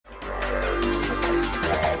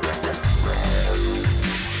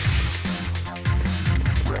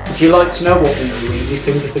Would you like to know what we really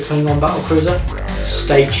think of the Klingon Battlecruiser?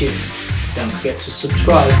 Stay tuned. Don't forget to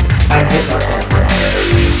subscribe and hit that bell.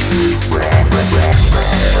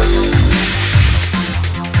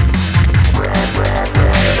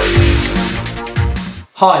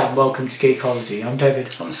 Hi and welcome to Geekology. I'm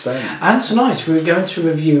David. I'm Sven. And tonight we're going to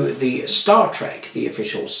review the Star Trek, the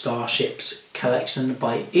official Starships collection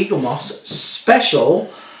by Eaglemoss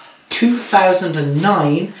special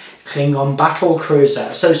 2009 Klingon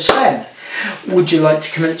Battlecruiser. So Sven, would you like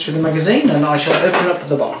to commence with the magazine and I shall open up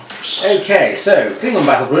the box. Okay, so Klingon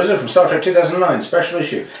Battlecruiser from Star Trek 2009 special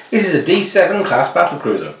issue. This is a D7 class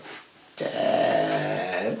battlecruiser.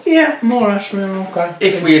 Yeah, more or less. Okay.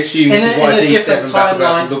 If we assume this is what a D7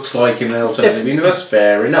 battlecruiser looks like in the alternative universe,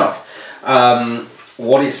 fair enough.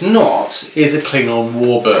 What it's not is a Klingon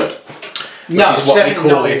Warbird, which is what they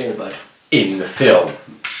call it in the film.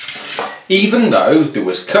 Even though there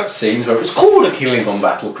was cutscenes where it was called a Klingon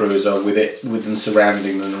Battlecruiser with them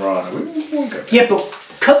surrounding the Narana. Yeah, but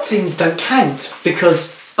cutscenes don't count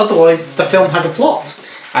because otherwise the film had a plot.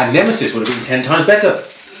 And Nemesis would have been 10 times better.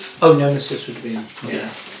 Oh, Nemesis would have been, yeah.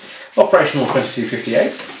 Operational 2258.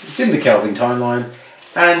 It's in the Kelvin timeline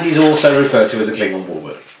and is also referred to as a Klingon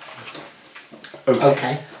Warbird.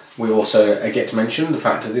 Okay. We also get to mention the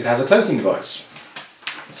fact that it has a cloaking device.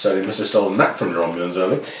 So they must have stolen that from the Romulans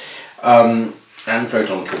early. And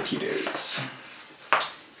photon torpedoes.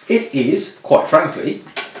 It is, quite frankly,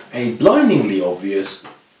 a blindingly obvious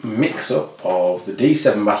mix-up of the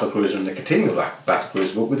D7 Battlecruiser and the Klingon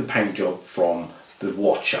Battlecruiser, but with a paint job from the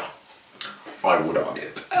Watcher, I would argue.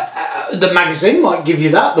 The magazine might give you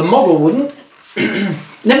that, the model wouldn't.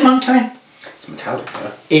 Never mind, come in. It's metallic,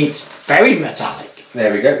 though. It's very metallic.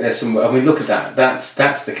 There we go, there's some, I mean, look at that. That's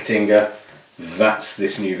the Katinga, that's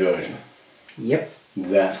this new version. Yep.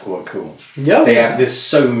 That's quite cool. Yeah. There's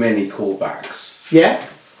so many callbacks. Yeah,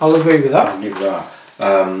 I'll agree with that. I'll give that.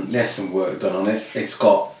 There's some work done on it. It's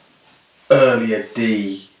got earlier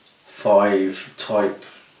D5 type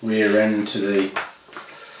rear end to the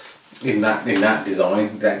in that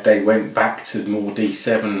design. That they went back to more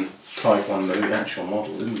D7 type on the actual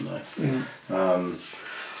model, didn't they? Mm.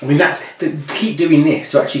 I mean, they keep doing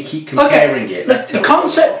this to actually keep comparing it. The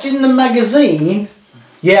concept in the magazine.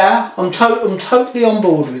 Yeah, I'm totally on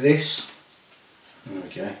board with this.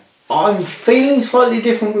 Okay. I'm feeling slightly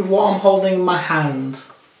different with what I'm holding in my hand.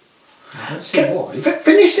 Let's see why.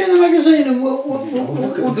 Finish doing the magazine and we'll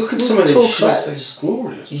look at some of these shots. They're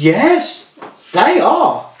glorious. Yes, they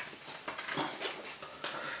are.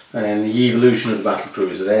 And then the evolution of the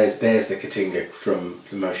Battlecruiser. There's the Katinga from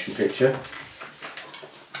the motion picture.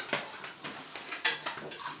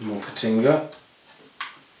 More Katinga.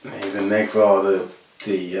 The Negvar, the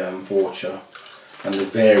Vorcha, and the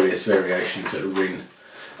various variations that are in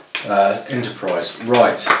Enterprise.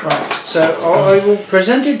 Right. So I will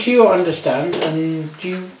present it to your understand, and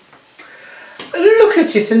you look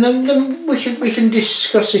at it, and then we can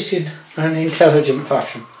discuss it in an intelligent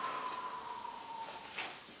fashion.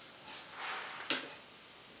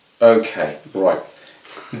 Okay. Right.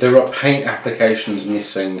 There are paint applications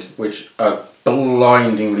missing, which are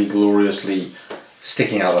blindingly, gloriously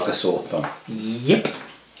sticking out like a sore thumb. Yep.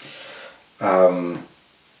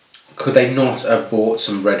 Could they not have bought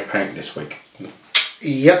some red paint this week?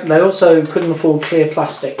 Yep, they also couldn't afford clear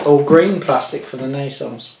plastic or green plastic for the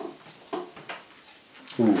nacelles.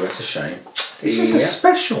 Ooh, that's a shame. This is a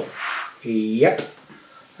special. Yep.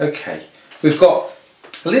 Okay, we've got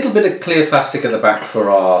a little bit of clear plastic at the back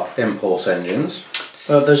for our impulse engines.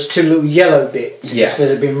 Well, there's two little yellow bits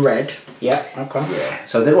instead of being red. Yeah, okay. Yeah,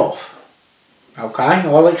 so they're off. Okay,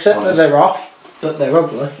 I'll accept that they're off, but they're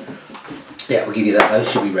ugly. Yeah, we'll give you that. Those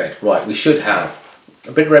should be red. Right, we should have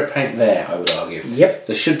a bit of red paint there, I would argue. Yep.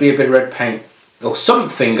 There should be a bit of red paint or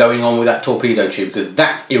something going on with that torpedo tube because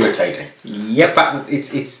that's irritating. Yep. The fact that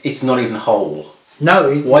it's not even whole.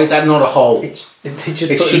 No. Why is that not a hole? They just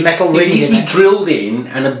put a metal ring in it. It needs to be drilled in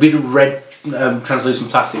and a bit of red translucent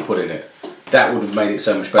plastic put in it. That would have made it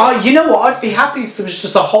so much better. Oh, you know what? I'd be happy if there was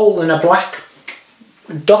just a hole and a black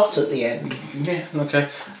dot at the end. Yeah, okay.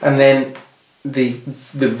 And then the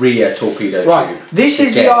rear torpedo tube. This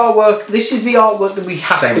is the artwork. This is the artwork that we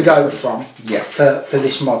have to go from. Yeah. For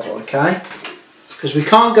this model, okay? Because we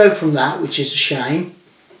can't go from that, which is a shame.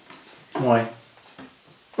 Why?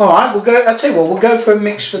 All right, we'll go. I'll tell you what. We'll go for a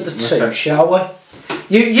mix for the two, shall we?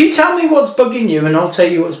 You tell me what's bugging you, and I'll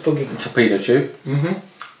tell you what's bugging me. Torpedo tube.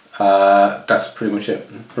 That's pretty much it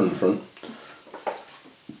from the front.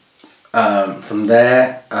 From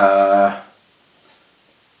there,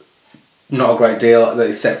 not a great deal,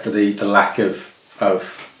 except for the lack of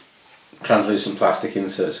translucent plastic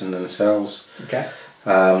inserts in themselves. Okay.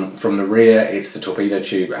 From the rear, it's the torpedo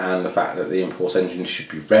tube and the fact that the impulse engine should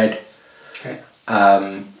be red. Okay.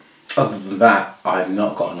 Other than that, I've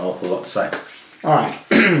not got an awful lot to say. Alright.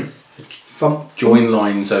 From join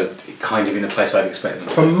lines are kind of in a place I'd expect them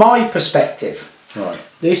to From my perspective, right.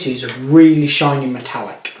 This is a really shiny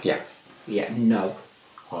metallic. Yeah. Yeah, no.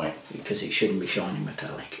 Why? Because it shouldn't be shiny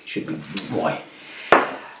metallic. It should be... Why?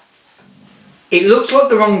 It looks like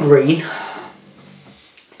the wrong green.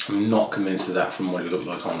 I'm not convinced of that from what it looked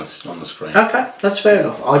like on the screen. Okay, that's fair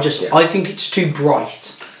enough. I think it's too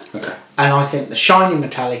bright. Okay. And I think the shiny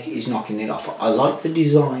metallic is knocking it off. I like the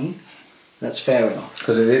design. That's fair enough.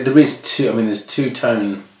 Because there is two. I mean, there's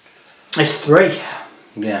two-tone. There's three.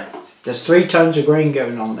 Yeah. There's 3 tones of green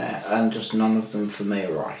going on there, and just none of them for me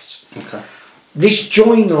are right. Okay. This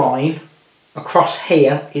join line across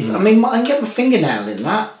here is. I mean, I can get my fingernail in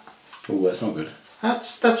that. Oh, that's not good.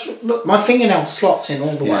 That's look. My fingernail slots in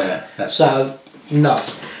all the way. Yeah. That's no.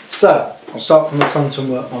 So I'll start from the front and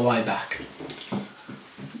work my way back.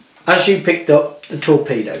 As you picked up the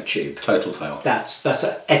torpedo tube. Total fail. That's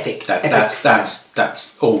an epic.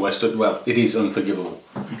 That's almost, well, it is unforgivable.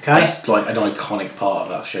 Okay. It's like an iconic part of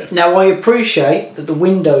that ship. Now I appreciate that the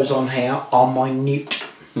windows on here are minute,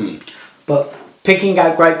 but picking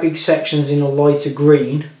out great big sections in a lighter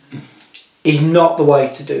green is not the way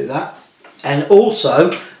to do that. And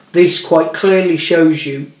also, this quite clearly shows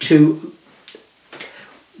you 2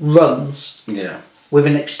 runs with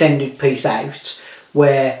an extended piece out,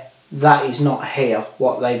 where that is not here.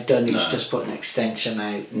 What they've done is just put an extension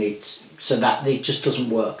out, and so that it just doesn't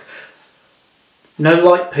work. No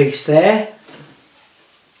light piece there.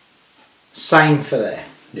 Same for there.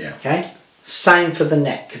 Yeah. Okay. Same for the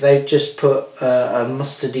neck. They've just put a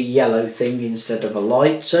mustardy yellow thing instead of a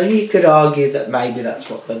light. So you could argue that maybe that's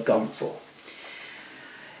what they've gone for.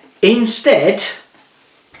 Instead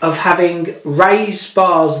of having raised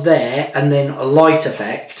bars there and then a light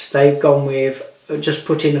effect, they've gone with just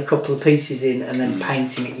putting a couple of pieces in and then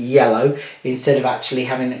painting it yellow instead of actually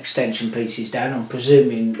having extension pieces down. I'm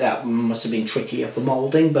presuming that must have been trickier for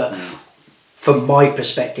moulding, but from my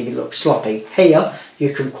perspective it looks sloppy. Here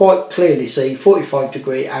you can quite clearly see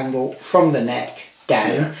 45-degree angle from the neck down.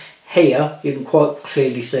 Yeah. Here you can quite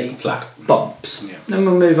clearly see flat bumps. Yeah. Then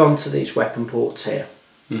we'll move on to these weapon ports here.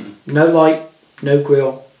 No light, no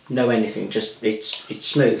grill, no anything, just it's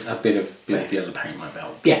smooth. A bit of yellow paint might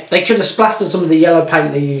help. Yeah, they could have splattered some of the yellow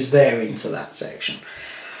paint they used there into that section.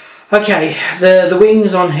 Okay, the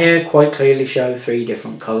wings on here quite clearly show 3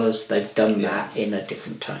 different colours. They've done that in a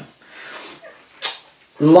different tone.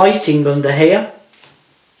 Lighting under here,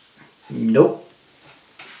 nope.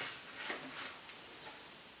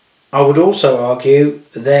 I would also argue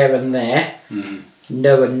there and there,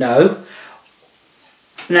 no and no.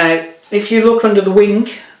 Now, if you look under the wing,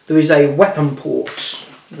 there is a weapon port.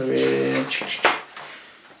 There is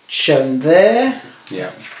shown there.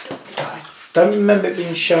 Yeah. I don't remember it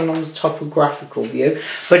being shown on the topographical view,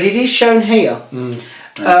 but it is shown here.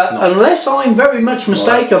 Unless I'm very much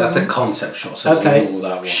mistaken. That's a concept shot. So okay.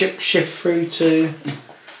 That one. Shift through to.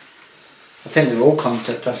 I think they're all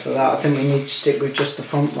concept after that. I think we need to stick with just the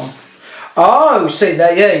front one. Oh, see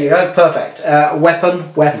there. Yeah, you go. Perfect.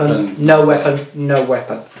 Weapon, no weapon, no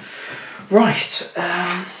weapon. Right.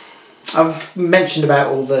 I've mentioned about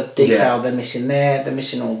all the detail they're missing there. They're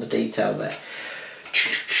missing all the detail there.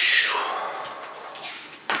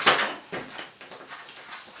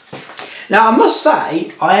 Now I must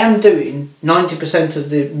say I am doing 90% of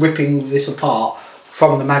the ripping this apart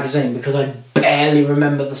from the magazine because I barely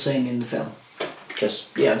remember the scene in the film.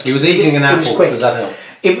 Just he was eating an apple. Does that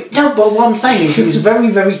help? No, but what I'm saying is it was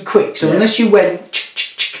very, very quick. So unless you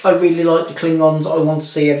went, I really like the Klingons, I want to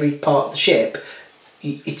see every part of the ship,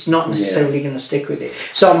 it's not necessarily going to stick with it.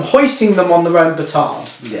 So I'm hoisting them on their own petard.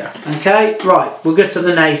 Yeah. Okay, right, we'll get to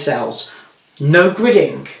the nacelles. No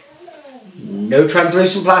gridding, no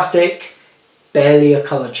translucent plastic, barely a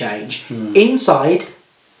colour change. Inside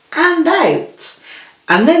and out.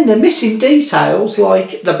 And then they're missing details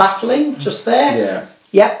like the baffling just there. Yeah.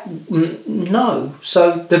 Yeah, no.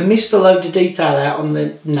 So they've missed a load of detail out on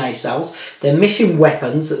the nacelles. They're missing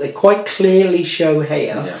weapons that they quite clearly show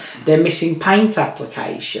here. Yeah. They're missing paint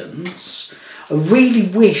applications. I really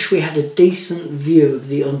wish we had a decent view of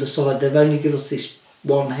the underside. They've only given us this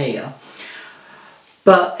one here.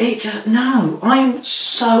 But it just, no, I'm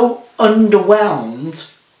so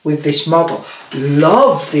underwhelmed with this model.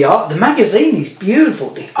 Love the art. The magazine is beautiful.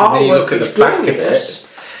 The artwork is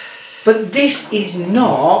glorious. But this is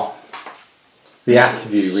not... The aft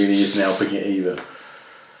view really isn't helping it either.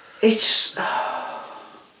 It's just...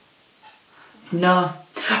 no.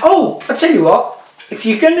 Oh, I tell you what. if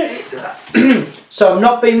you're gonna, so I'm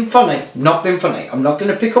not being funny. Not being funny. I'm not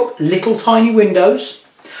gonna pick up little tiny windows.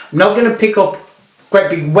 I'm not gonna pick up great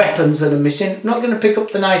big weapons that are missing. I'm not gonna pick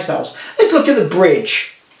up the nacelles. Let's look at the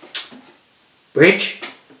bridge. Bridge.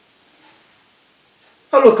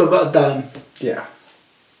 Oh look, I've got a dome. Yeah.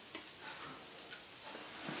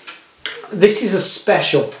 This is a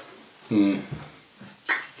special.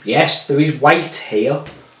 Yes, there is weight here.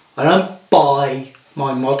 I don't buy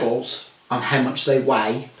my models on how much they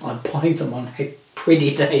weigh. I buy them on how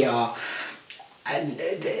pretty they are. And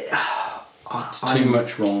too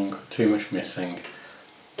much wrong, too much missing.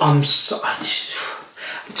 I'm so...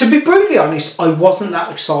 To be brutally honest, I wasn't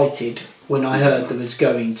that excited when I heard there was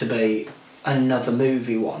going to be another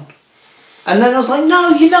movie one. And then I was like, no,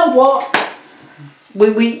 you know what?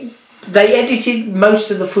 They edited most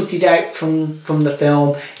of the footage out from the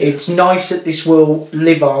film. It's nice that this will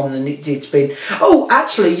live on, and it's been... Oh,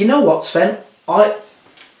 actually, you know what, Sven? I've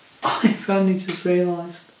only just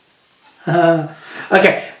realised.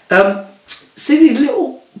 Okay, see these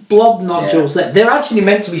little blob nodules there? They're actually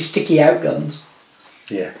meant to be sticky outguns.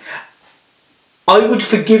 Yeah. I would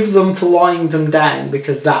forgive them for lying them down,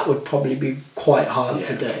 because that would probably be quite hard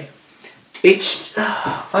to do. It's...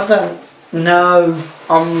 I don't know.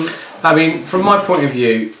 I mean, from my point of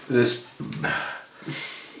view, there's...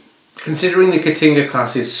 Considering the Katinga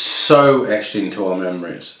class is so etched into our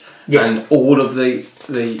memories, and all of the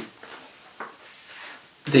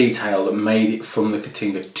detail that made it from the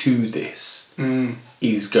Katinga to this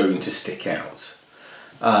is going to stick out.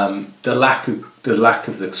 The lack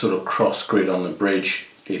of the sort of cross grid on the bridge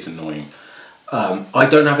is annoying. I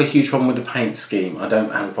don't have a huge problem with the paint scheme. I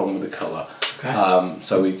don't have a problem with the colour. Okay.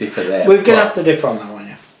 So we differ there. We're going to have to differ on that one,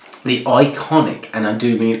 yeah. The iconic, and I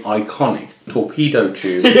do mean iconic, torpedo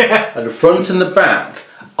tube at the front and the back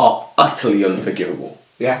are utterly unforgivable.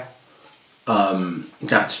 Yeah.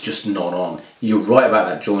 That's just not on. You're right about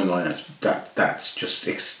that join line. That's just...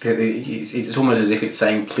 It's almost as if it's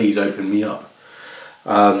saying, please open me up.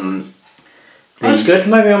 That's good.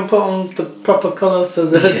 Maybe I'm put on the proper colour for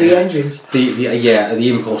the engines. The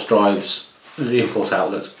impulse drives, the impulse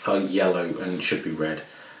outlets are yellow and should be red.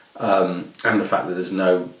 And the fact that there's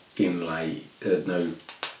no inlay, no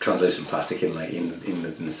translucent plastic inlay in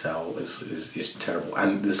the cell is terrible.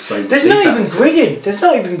 And there's so much. There's not even gridding. There's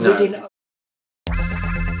not even gridding.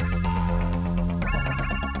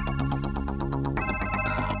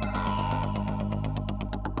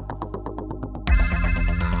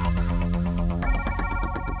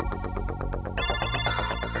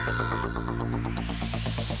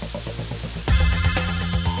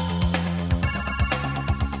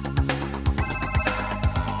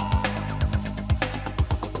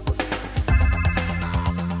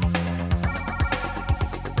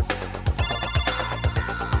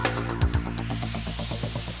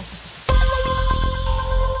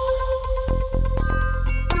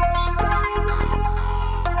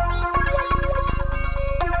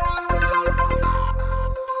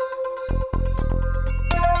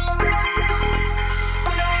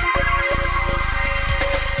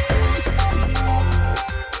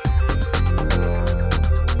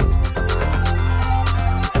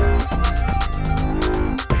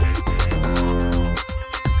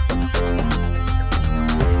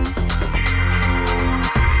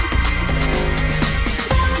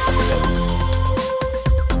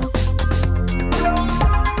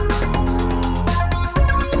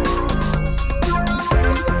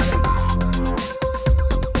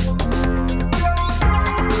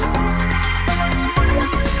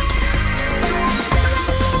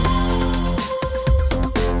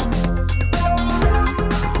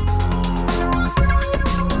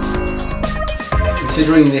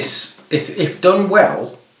 Considering this, if done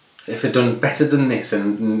well, if it done better than this,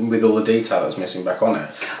 and with all the detail that's missing back on it,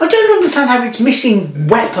 I don't understand how it's missing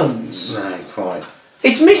weapons. No, quite.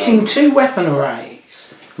 It's missing 2 weapon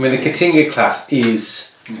arrays. I mean, the Katinga class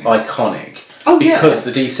is iconic because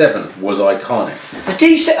the D7 was iconic. The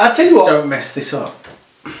D7, I tell you what. Don't mess this up.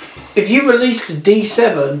 If you released a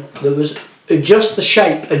D7, there was just the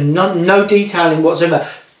shape and no detailing whatsoever,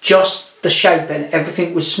 just the shape and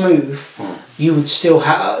everything was smooth, you would still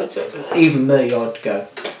have, even me, I'd go.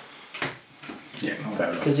 Yeah, fair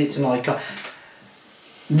enough. Because it's an icon.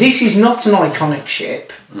 This is not an iconic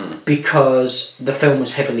ship because the film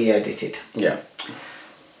was heavily edited. Yeah.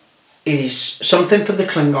 It is something for the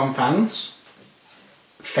Klingon fans.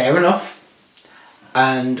 Fair enough.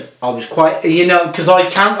 And I was quite, because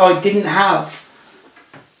I didn't have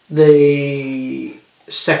the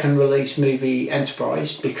second release movie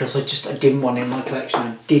Enterprise because I didn't want it in my collection.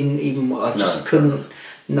 I just couldn't.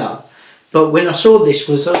 No. But when I saw this,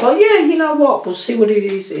 I was like, yeah, you know what? We'll see what it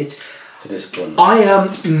is. It's a disappointment. I am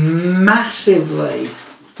massively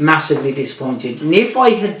disappointed. And if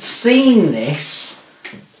I had seen this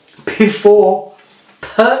before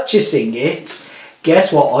purchasing it,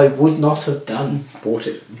 guess what? I would not have done. Bought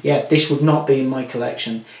it. Yeah, this would not be in my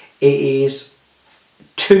collection. It is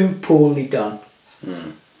too poorly done.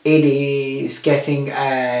 It is getting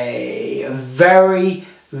a very,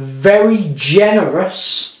 very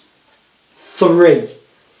generous 3.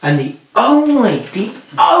 And the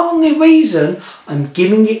only reason I'm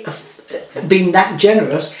giving it being that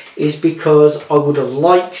generous is because I would have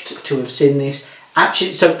liked to have seen this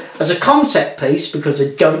actually, so as a concept piece, because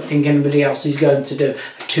I don't think anybody else is going to do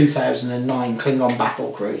a 2009 Klingon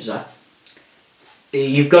Battlecruiser.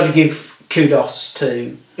 You've got to give kudos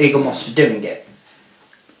to Eaglemoss for doing it,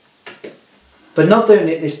 but not doing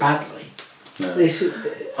it this badly. No.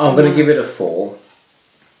 I'm going to give it a 4,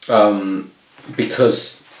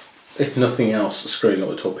 because if nothing else, screwing up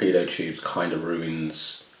the torpedo tubes kind of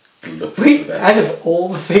ruins the look of the vessel. Out of all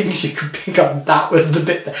the things you could pick on, that was the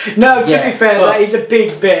bit no, to be fair, that is a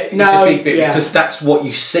big bit. No, it's a big bit because that's what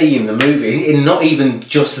you see in the movie, in not even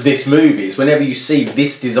just this movie. It's whenever you see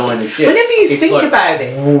this design of ship. Whenever you think about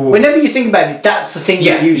it, that's the thing.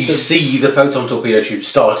 Yeah, you see the photon torpedo tube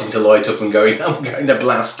starting to light up and going, I'm going to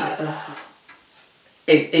blast you.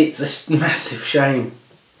 It's a massive shame.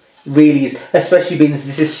 It really is, especially being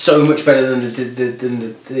this is so much better than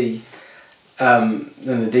the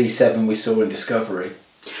D7 we saw in Discovery.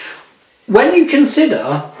 When you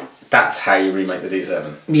consider... That's how you remake the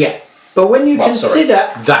D7. Yeah. But when you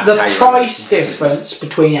consider the price difference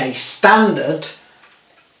between a standard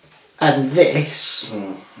and this...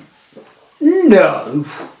 No.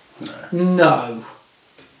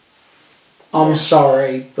 I'm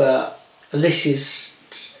sorry, but this is...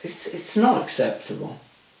 It's not acceptable.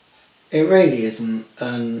 It really isn't,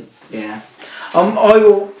 and yeah, I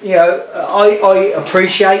will. You know, I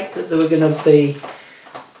appreciate that there are going to be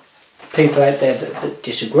people out there that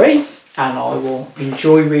disagree, and I will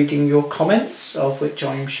enjoy reading your comments, of which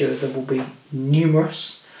I am sure there will be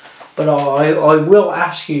numerous. But I will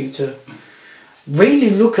ask you to really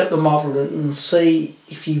look at the model and see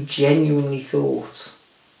if you genuinely thought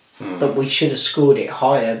that we should have scored it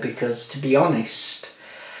higher, because to be honest.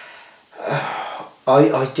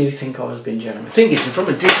 I do think I was being generous. The thing is, from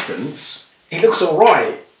a distance, it looks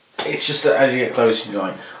alright. It's just that as you get closer, you're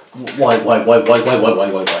like, why?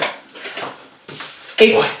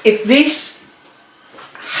 If this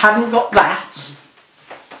hadn't got that,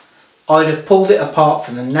 I'd have pulled it apart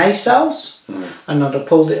from the nacelles, and I'd have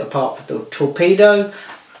pulled it apart from the torpedo,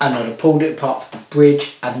 and I'd have pulled it apart from the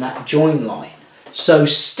bridge and that join line. So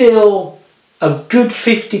still a good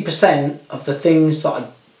 50% of the things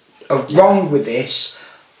that are wrong with this,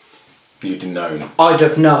 you'd have known. I'd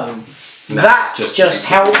have known. That just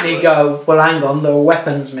helped me go, well, hang on, there are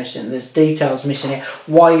weapons missing, there's details missing here.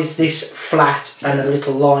 Why is this flat and a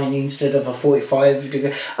little line instead of a 45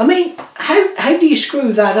 degree? I mean, how do you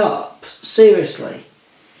screw that up? Seriously.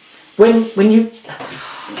 When you...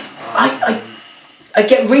 I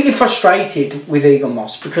get really frustrated with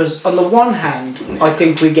Eaglemoss, because on the one hand, I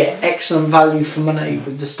think we get excellent value for money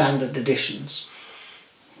with the standard editions.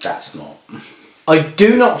 That's not. I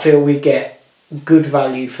do not feel we get good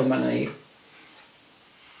value for money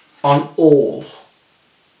on all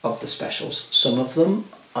of the specials. Some of them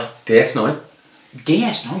are... DS9.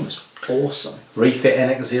 DS9 was awesome. Refit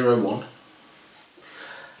NX01.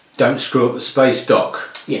 Don't screw up the space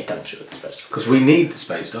dock. Yeah, don't screw up the space dock. Because we need the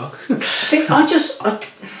space dock. See,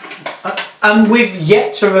 and we've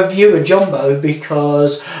yet to review a jumbo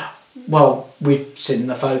because... Well, we've seen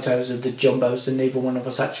the photos of the jumbos and neither one of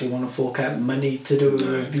us actually want to fork out money to do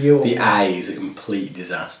a review of the A is a complete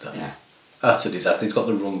disaster. Yeah. Utter disaster. It's got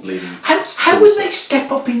the wrong bleeding... How would they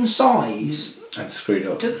step up in size? And screwed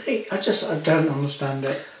up. Do they? I don't understand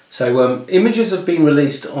it. So, images have been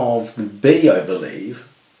released of the B, I believe.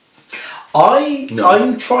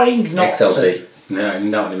 I'm trying not XLB. to. No,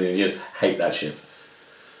 not in a million years. Hate that ship.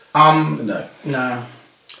 No.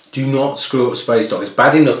 Do not screw up space dock. It's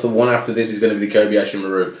bad enough the one after this is going to be the Kobayashi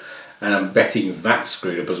Maru, and I'm betting that's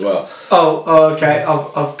screwed up as well. Oh, okay.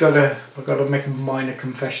 I've got to make a minor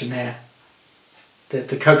confession here. The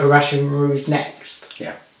Kobayashi Maru is next.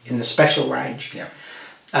 Yeah. In the special range. Yeah.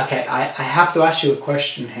 Okay, I have to ask you a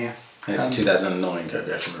question here. And it's a 2009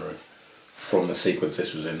 Kobayashi Maru from the sequence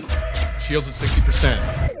this was in. Shields at 60%.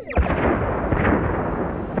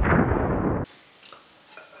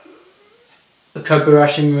 The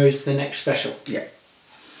Kobayashi Maru is the next special. Yeah.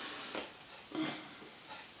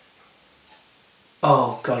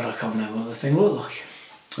 Oh God, I can't remember what the thing looked like.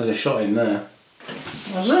 There's a shot in there.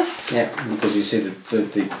 Was there? Yeah, because you see the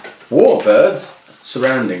warbirds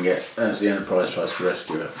surrounding it as the Enterprise tries to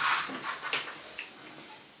rescue it.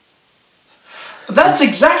 That's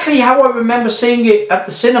exactly how I remember seeing it at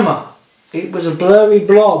the cinema. It was a blurry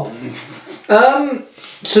blob.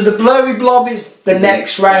 So the blurry blob is the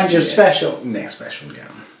next range of special. Next special, yeah.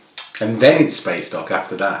 And then it's space dock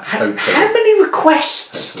after that. How many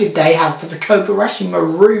requests did they have for the Kobayashi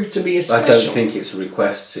Maru to be a special? I don't think it's a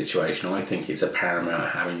request situation. I think it's a Paramount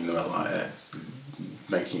having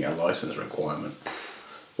making a license requirement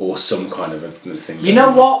or some kind of a thing. You know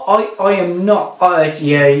what? I am not.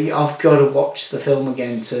 Yeah, I've got to watch the film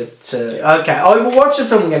again to. Okay, I will watch the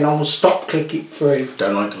film again. I will stop clicking through.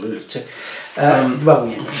 Don't like to lose. Well,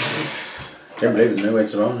 yeah. Can't believe there's no way to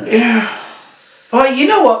survive it. Yeah. Alright, you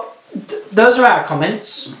know what? Those are our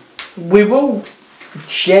comments. We will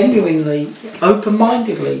genuinely,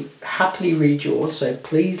 open-mindedly, happily read yours. So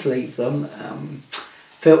please leave them.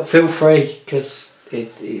 Feel free, because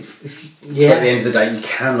if yeah. But at the end of the day, you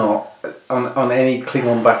cannot on any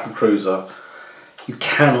Klingon Battlecruiser, you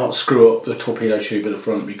cannot screw up the torpedo tube at the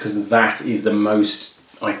front, because that is the most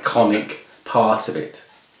iconic part of it.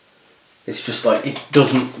 It's just like, it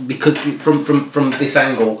doesn't, because from this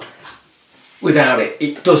angle, without it,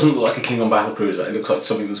 it doesn't look like a Klingon Battlecruiser. It looks like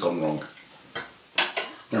something that's gone wrong.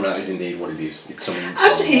 And that is indeed what it is. It's something that's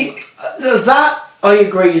gone wrong. That, I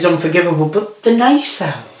agree, is unforgivable, but the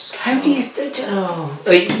nacelles, how do you...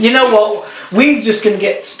 You know what? We're just going to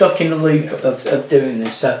get stuck in a loop of doing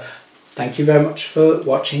this, so... Thank you very much for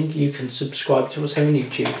watching. You can subscribe to us here on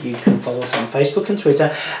YouTube. You can follow us on Facebook and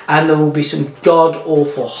Twitter. And there will be some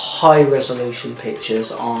god-awful high-resolution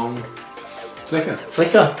pictures on...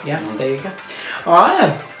 Flickr, yeah, There you go. Alright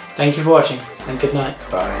then. Thank you for watching. And good night.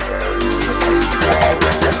 Bye.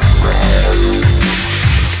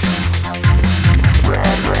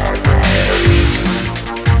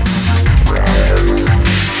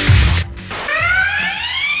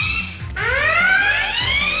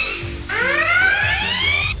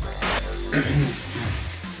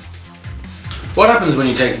 What happens when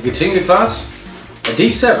you take a Katinga class, a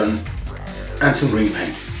D7, and some green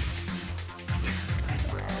paint?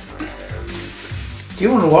 Do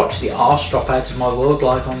you want to watch the arse drop out of my world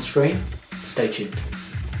live on screen? Stay tuned.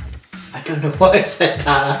 I don't know why I said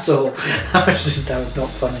that at all. That was just, that was not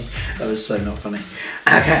funny. That was so not funny.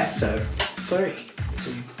 Okay, so 3,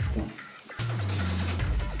 2, 1.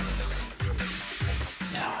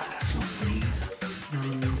 No, that's not funny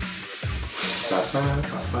either.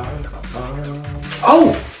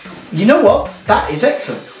 Oh! You know what? That is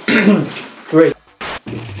excellent. 3.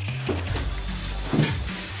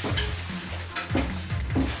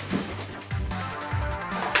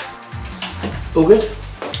 All good?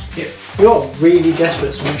 Yeah. You're really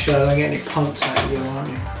desperate to make sure I don't get any punts out of you, aren't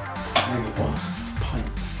you? What?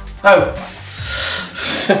 Punts. Oh!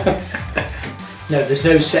 No, there's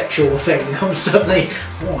no sexual thing. I'm suddenly...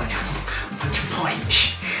 Oh, I want to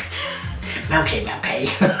punch. Milky.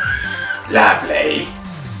 Lovely.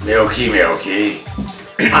 Milky.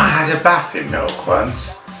 I had a bath in milk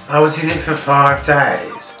once. I was in it for 5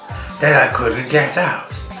 days. Then I couldn't get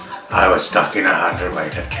out. I was stuck in 100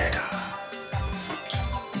 weight of cheddar.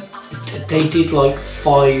 They did like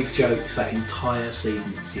 5 jokes that entire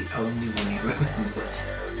season. It's the only one he remembers.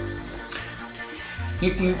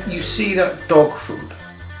 You see that dog food?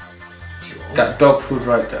 That dog food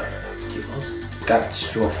right there?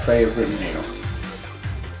 That's your favourite meal.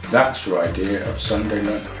 That's your idea of Sunday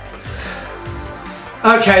night.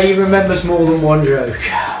 Okay, he remembers more than one joke.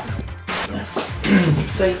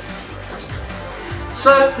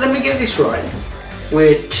 So, let me get this right.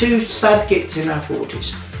 We're 2 sad gits in our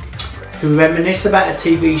 40s who reminisce about a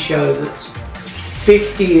TV show that's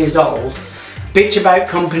 50 years old, bitch about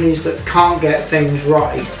companies that can't get things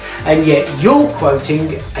right, and yet you're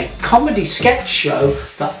quoting a comedy sketch show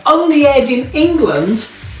that only aired in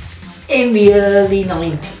England in the early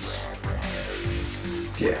 90s.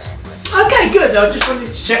 Yes. Okay, good. I just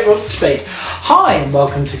wanted to check we're up to speed. Hi and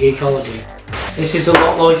welcome to Geekology. This is a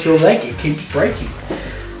lot like your leg, it keeps breaking.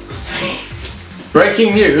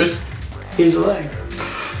 Breaking news. Here's a leg.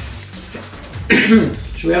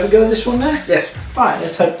 Should we have a go at this one now? Yes. Alright,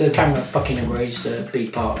 let's hope the camera fucking agrees to be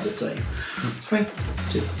part of the team. 3,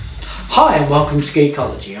 2. Hi and welcome to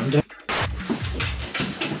Geekology. I'm doing...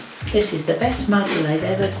 This is the best model I've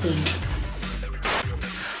ever seen.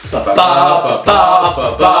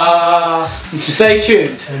 Stay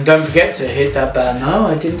tuned and don't forget to hit that bell. No,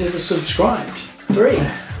 I didn't do the subscribe. 3,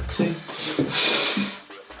 2.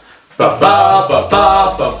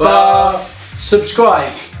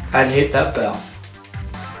 Subscribe and hit that bell.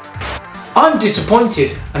 I'm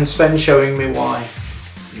disappointed, and Sven's showing me why.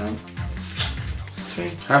 No.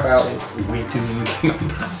 3. How about 2. we do Klingon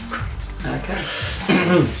Battlecruiser?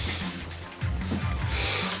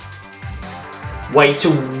 Okay. Way to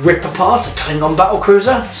rip apart a Klingon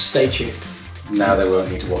Battlecruiser? Stay tuned. Now they won't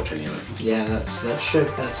need to watch any of it. Yeah, that's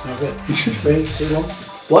not good. 3, 2, 1.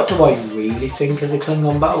 What do I really think of the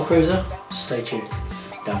Klingon Battlecruiser? Stay tuned.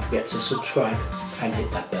 Don't forget to subscribe and hit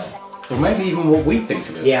that bell. Or maybe even what we think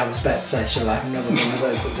of it. Yeah, I was about to say, shall I have another one of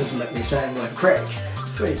those that doesn't make me sound like a prick?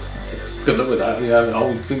 3. Good luck with that. Yeah,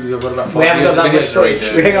 I think we've got about 5 We haven't years got that of much footage.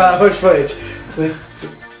 We ain't got that much footage. 3, 2.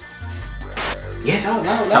 Yeah,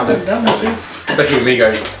 that was it. Especially with me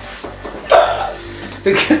going.